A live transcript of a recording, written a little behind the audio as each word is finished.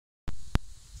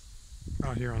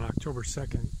out here on October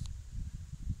 2nd.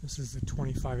 This is the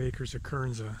 25 acres of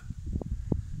Kernza.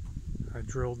 I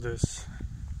drilled this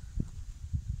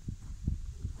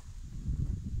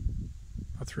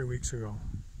about 3 weeks ago,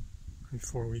 maybe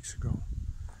 4 weeks ago.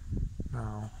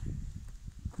 Now,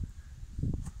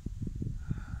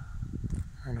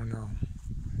 I don't know.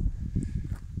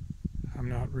 I'm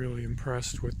not really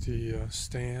impressed with the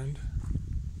stand.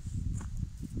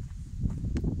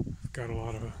 I've got a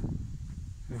lot of, I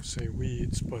won't say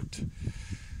weeds, but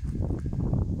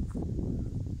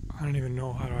I don't even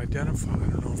know how to identify. I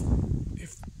don't know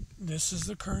if this is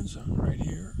the Kernza right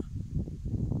here.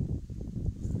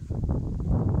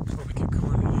 So we can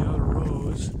go into the other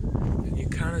rows, and you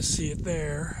kind of see it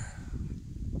there.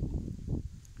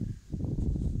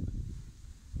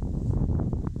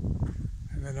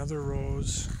 And then other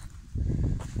rows,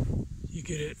 you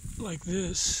get it like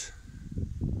this.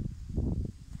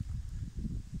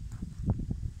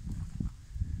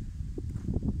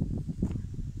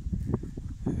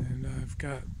 And I've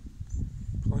got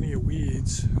plenty of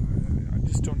weeds. I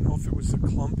just don't know if it was the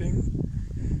clumping.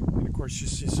 And of course you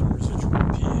see some residual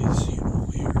peas, you know,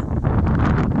 here.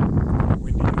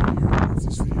 Windy out here. I don't know if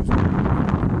this video's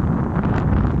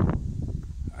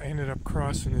I ended up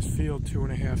crossing this field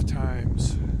 2.5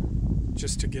 times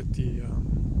just to get the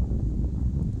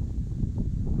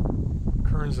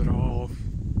Kernza to all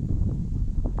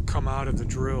come out of the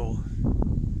drill.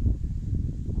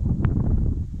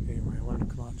 Anyway, I wanted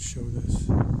to come out and show this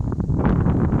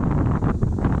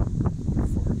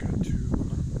before it got too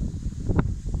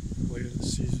late in the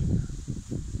season.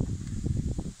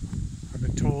 I've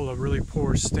been told a really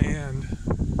poor stand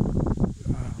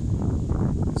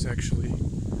is actually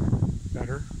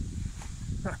better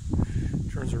in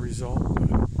terms of result, but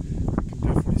you can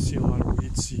definitely see a lot of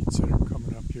weed seeds that are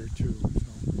coming up here too, so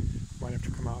might have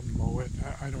to come out and mow it.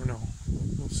 I don't know.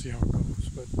 We'll see how it goes,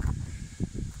 but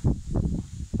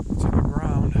it's in the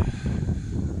ground.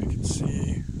 I can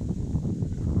see,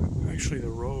 actually the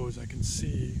rows, I can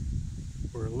see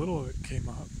where a little of it came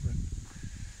up, but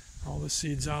all the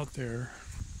seeds out there.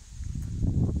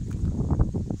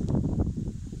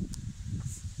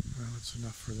 Well, that's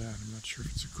enough for that. I'm not sure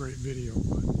if it's a great video,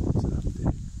 but it's an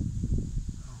update.